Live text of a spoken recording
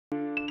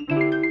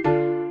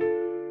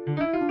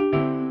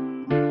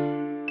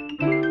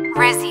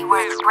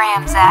where the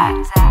grams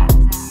at.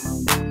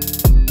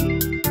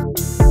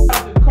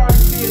 Cardi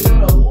B and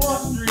them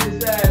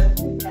illustrious ass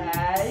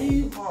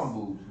Palm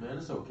boobs, man.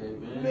 It's okay,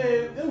 man.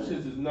 Man, them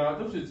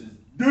shits is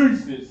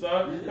decent,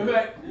 son. In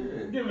fact,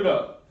 give it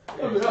up.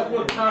 Give it up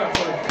one time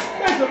for it.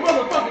 Make some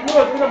motherfucking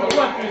noise for them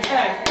illustrious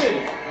ass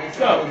titties.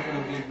 So,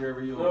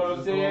 you know what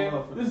I'm saying?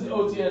 This is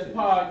OTS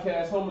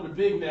Podcast, home of the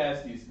big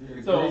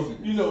nasties. So,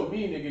 you know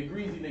me, nigga,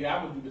 greasy nigga,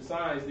 I'm gonna do the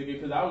science, nigga,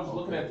 because I was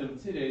looking at them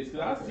titties, because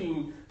I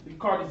seen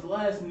Cardi's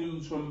last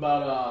news from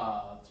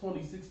about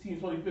 2016,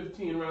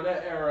 2015, around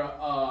that era,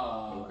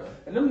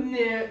 and them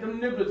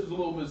niblets was a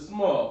little bit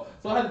small,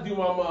 so I had to do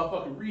my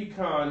motherfucking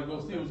recon and go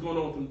see what's going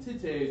on with them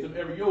titties, them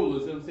areolas, you know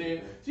what I'm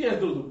saying? She has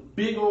those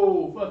big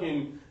old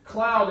fucking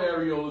cloud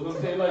areolas, you know what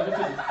I'm saying? Like, this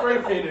shit is spray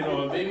painted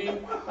on, baby.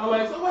 I'm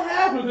like, so what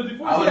happened? Because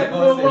before she had the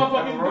little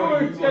motherfucking door,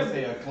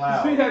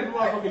 she had the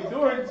motherfucking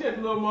door, she had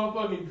the little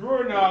motherfucking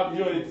drawer knob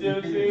joint, you know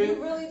what I'm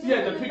saying? She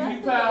had the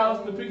pickety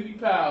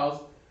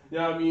pals, you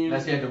know what I mean? Now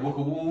she had the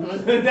wooka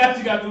woos. Now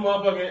she got the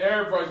motherfucking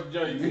airbrush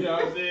joints, you know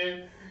what I'm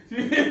saying? She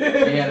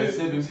had a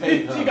sipping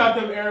paper. She got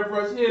them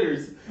airbrush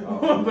hitters.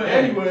 Oh, but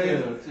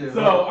anyway,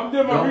 so I'm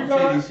doing my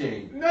recon. Titty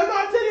shame. No,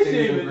 not titty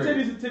shaming.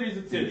 Titties Titties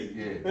are titties.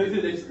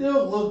 Yeah, they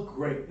still look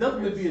great.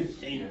 Nothing to be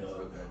ashamed of.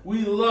 Okay.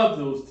 We love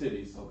those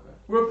titties. Okay.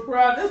 We're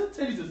proud. Those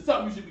titties are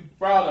something you should be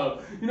proud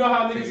of. You know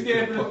how niggas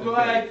stand for the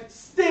flag?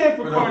 Stand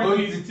for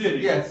Cardi B's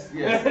titties. Yes.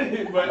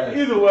 But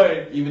either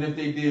way. Even if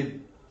they did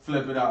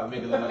flip it out and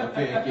make it look like a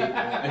pancake.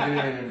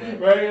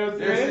 Right, you know what I'm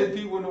saying? There's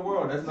people in the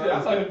world. That's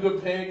like a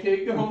good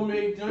pancake, the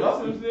homemade joints, you know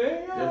what I'm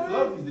saying? They're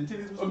fluffy. The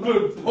titties was a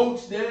good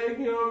poached egg,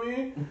 you know what I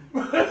mean?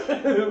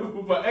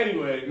 But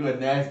anyway. You're a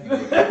nasty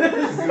nigga.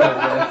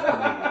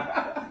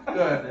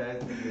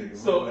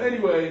 So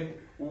anyway,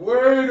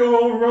 word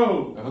on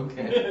road.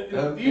 Okay.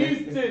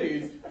 These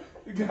titties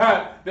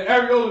the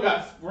areola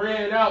got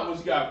spread out when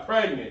she got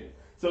pregnant.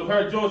 So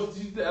her joints,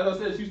 as I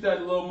said, she used to have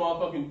the little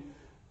motherfucking,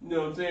 you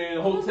know what I'm saying,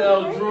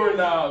 hotel drawer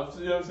knobs,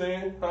 you know what I'm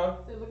saying? Huh?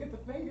 So look at the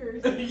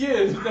fingers.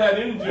 Yeah, she had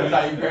them joints. That's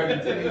how you grab the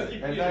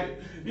titties at night?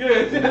 Yeah.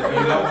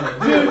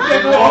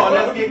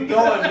 Let's get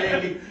going,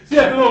 baby. She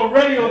had the little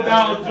radio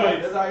dial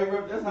joints. That's how you go.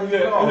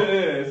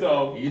 Yeah,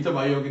 so. You talking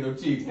about you don't get no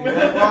cheeks.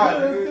 That's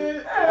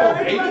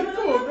right.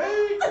 Come on,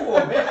 baby. Come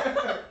on, man.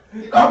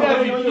 I'm gonna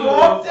be you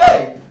all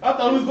day. I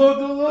thought we was gonna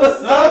do a little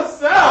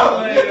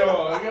south later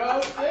on. You know what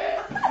I'm saying?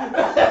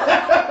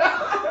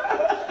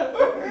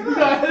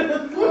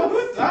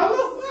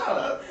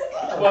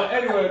 But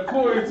anyway,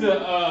 according to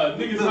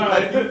niggas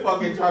like you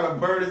fucking trying to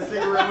burn a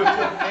cigarette with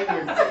your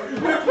fingers.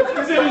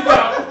 Titties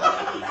out.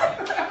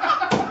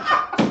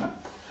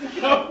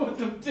 Y'all put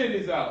them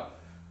titties out.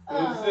 You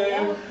know what I'm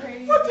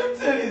saying? Put them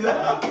titties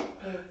out.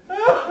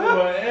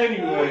 But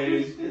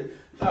anyways.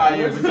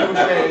 You were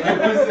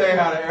saying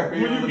how the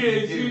area when you get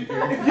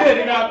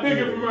they got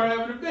bigger from her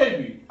having a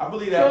baby. I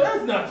believe that. So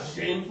that's not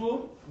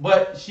shameful.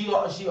 But she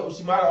might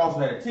have also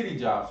had a titty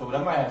job, so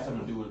that might have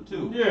something to do with it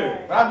too.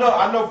 Yeah. But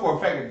I know for a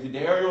fact that the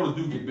areolas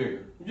do get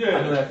bigger. Yeah.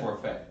 I know that for a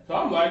fact. So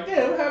I'm like,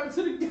 damn, what happened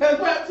to the kids,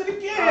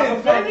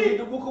 baby? You get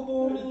the wooka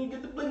boom and you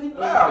get the blicky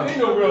blow. Ain't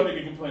no real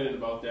nigga complaining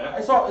about that.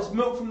 It's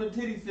milk from the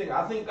titty thing.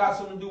 I think it got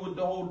something to do with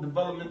the whole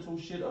developmental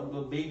shit of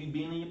the baby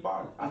being in your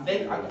body. I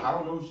think I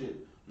don't know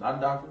shit. Not a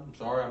doctor. I'm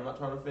sorry. I'm not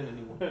trying to offend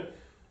anyone.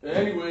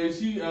 Anyway,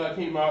 she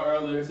came out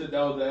earlier and said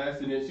that was an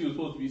accident. She was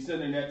supposed to be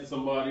sending that to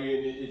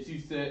somebody, and she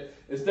said,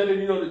 instead of,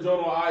 the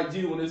joint on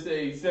IG when they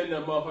say send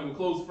that motherfucking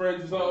close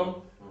friends or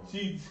something,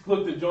 she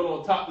clicked the joint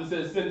on top that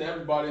says send to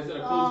everybody instead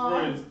of close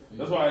friends.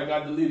 That's why it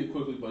got deleted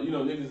quickly. But,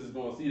 niggas is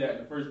going to see that in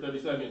the first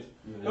 30 seconds.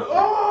 Yeah,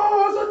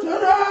 oh, it's a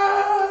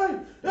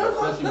titty!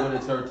 Especially when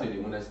it's her titty,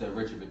 when that's that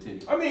rich of a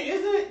titty. I mean,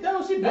 isn't it? That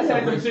was she that's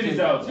had a rich titties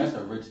titty. out. That's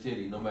a rich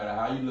titty, no matter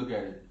how you look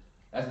at it.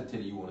 That's a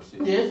titty you want to see.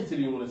 Yeah, it's a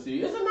titty you want to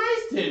see. It's a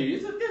nice titty.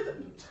 It's a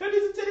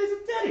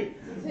titty.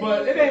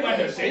 But it ain't like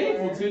a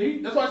shameful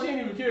titty. That's why she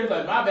ain't even care. It's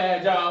like, my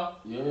bad, y'all.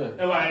 Yeah.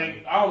 And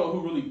like, I don't know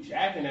who really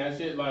jacking that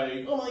shit.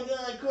 Like, oh my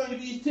God, Cardi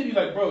B's titty.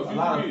 Like, bro,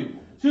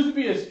 she used to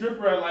be a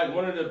stripper at like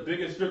one of the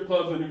biggest strip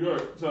clubs in New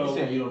York. So you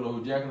saying you don't know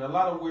who jacking? A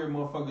lot of weird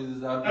motherfuckers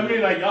is out there. I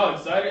mean, like, y'all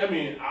excited? I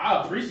mean,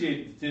 I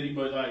appreciate the titty,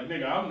 but like,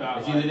 nigga, I'm not.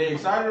 It's either they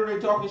excited or they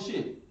talking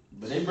shit.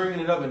 But they bringing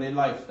it up in their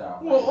lifestyle.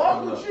 Well,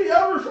 why would she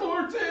ever show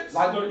her tits?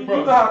 Like, you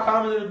know how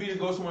common it would be to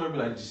go somewhere and be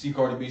like, did you see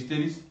Cardi B's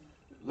titties?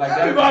 Like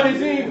everybody's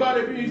seen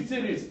Cardi B's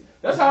titties.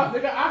 That's how,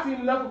 nigga, I've seen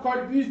enough of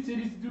Cardi B's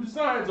titties to do the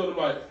signs on them.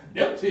 Like,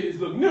 them titties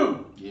look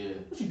new. Yeah.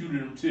 What she do to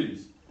them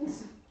titties?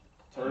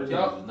 Turns titties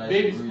out, nice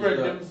baby spread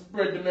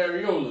them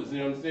areolas, you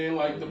know what I'm saying?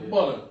 Like the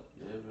butter.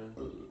 Yeah,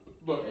 man.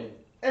 But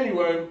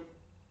anyway,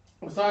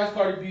 besides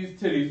Cardi B's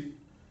titties,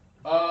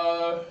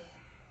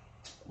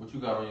 what you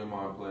got on your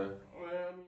mind, player?